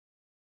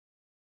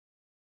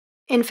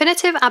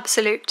Infinitive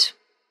Absolute.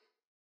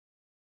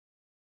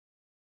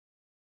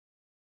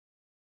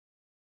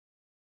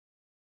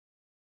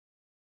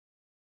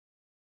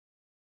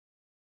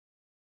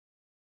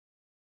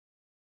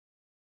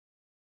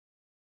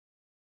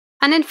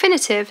 An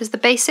infinitive is the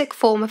basic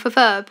form of a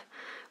verb,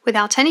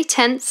 without any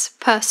tense,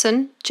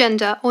 person,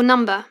 gender, or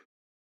number.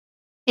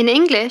 In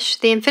English,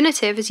 the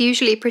infinitive is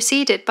usually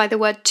preceded by the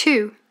word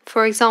to,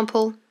 for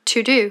example,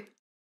 to do.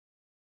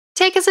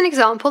 Take as an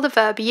example the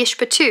verb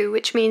yishpatu,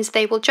 which means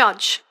they will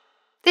judge.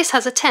 This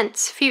has a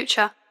tense,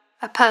 future,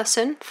 a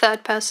person,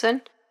 third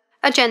person,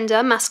 a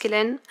gender,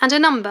 masculine, and a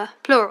number,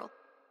 plural.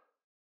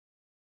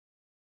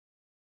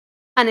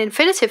 An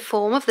infinitive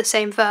form of the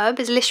same verb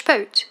is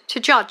lishpot, to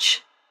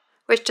judge,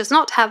 which does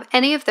not have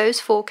any of those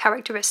four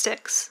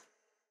characteristics.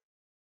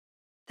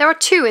 There are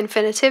two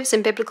infinitives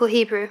in Biblical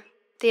Hebrew,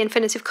 the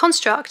infinitive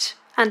construct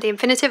and the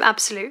infinitive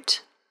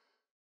absolute.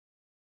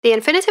 The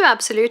infinitive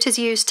absolute is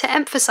used to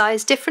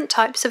emphasize different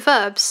types of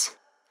verbs.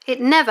 It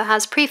never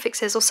has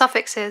prefixes or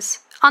suffixes,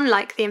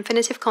 unlike the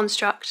infinitive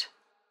construct.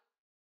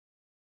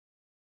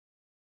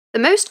 The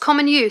most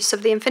common use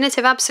of the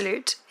infinitive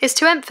absolute is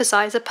to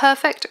emphasize a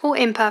perfect or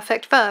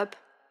imperfect verb.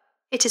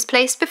 It is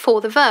placed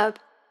before the verb,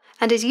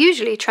 and is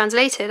usually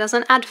translated as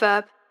an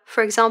adverb,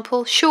 for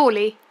example,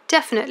 surely,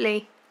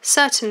 definitely,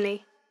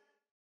 certainly.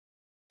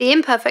 The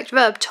imperfect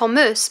verb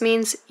tomus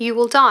means you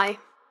will die.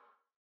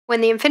 When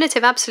the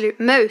infinitive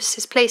absolute mos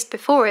is placed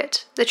before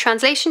it, the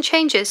translation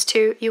changes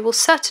to you will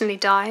certainly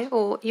die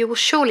or you will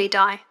surely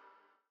die.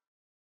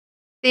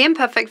 The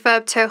imperfect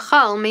verb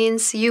tochal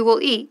means you will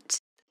eat.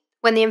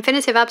 When the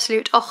infinitive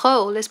absolute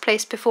ochol is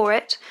placed before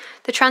it,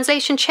 the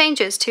translation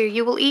changes to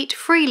you will eat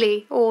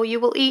freely or you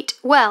will eat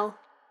well.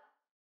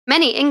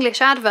 Many English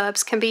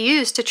adverbs can be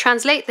used to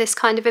translate this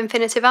kind of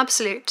infinitive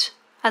absolute,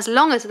 as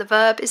long as the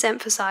verb is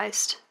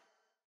emphasized.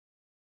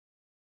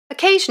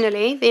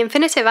 Occasionally, the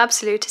infinitive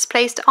absolute is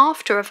placed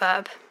after a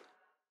verb.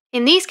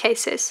 In these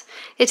cases,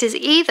 it is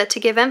either to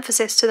give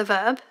emphasis to the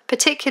verb,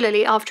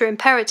 particularly after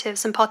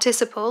imperatives and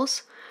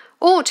participles,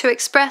 or to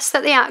express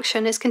that the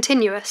action is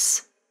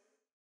continuous.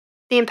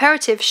 The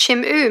imperative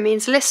shim'u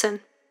means listen.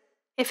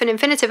 If an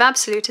infinitive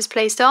absolute is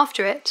placed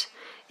after it,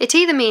 it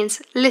either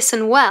means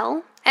listen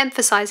well,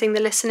 emphasizing the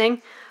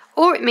listening,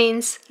 or it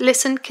means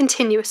listen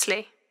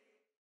continuously.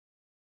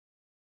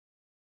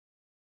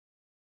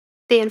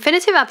 The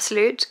infinitive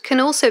absolute can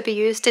also be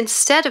used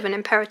instead of an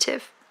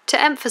imperative, to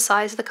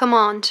emphasize the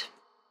command.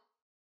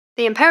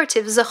 The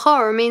imperative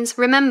zachor means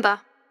remember.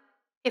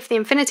 If the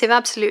infinitive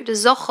absolute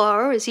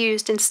zochor is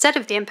used instead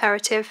of the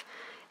imperative,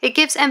 it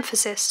gives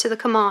emphasis to the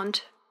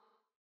command.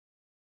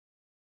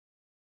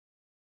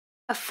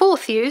 A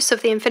fourth use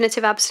of the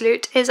infinitive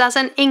absolute is as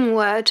an ing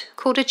word,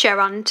 called a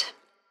gerund.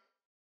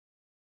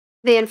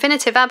 The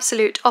infinitive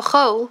absolute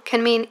ochol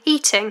can mean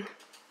eating,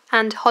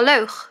 and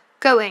holoch,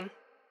 going.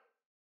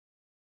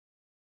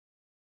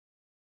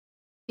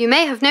 You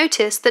may have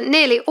noticed that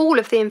nearly all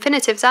of the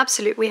infinitives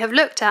absolute we have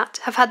looked at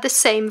have had the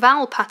same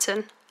vowel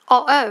pattern,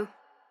 o.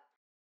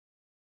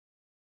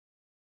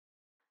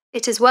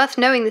 It is worth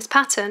knowing this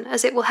pattern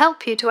as it will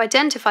help you to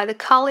identify the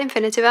kal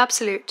infinitive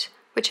absolute,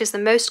 which is the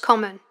most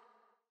common.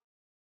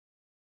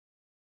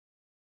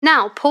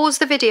 Now pause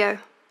the video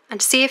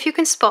and see if you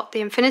can spot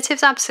the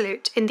infinitives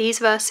absolute in these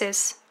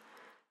verses.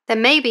 There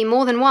may be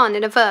more than one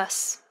in a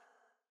verse.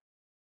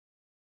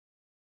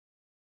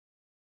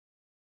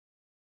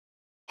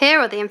 Here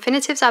are the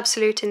infinitives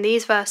absolute in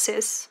these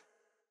verses.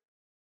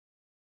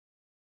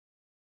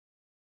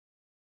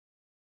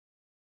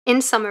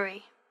 In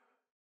summary,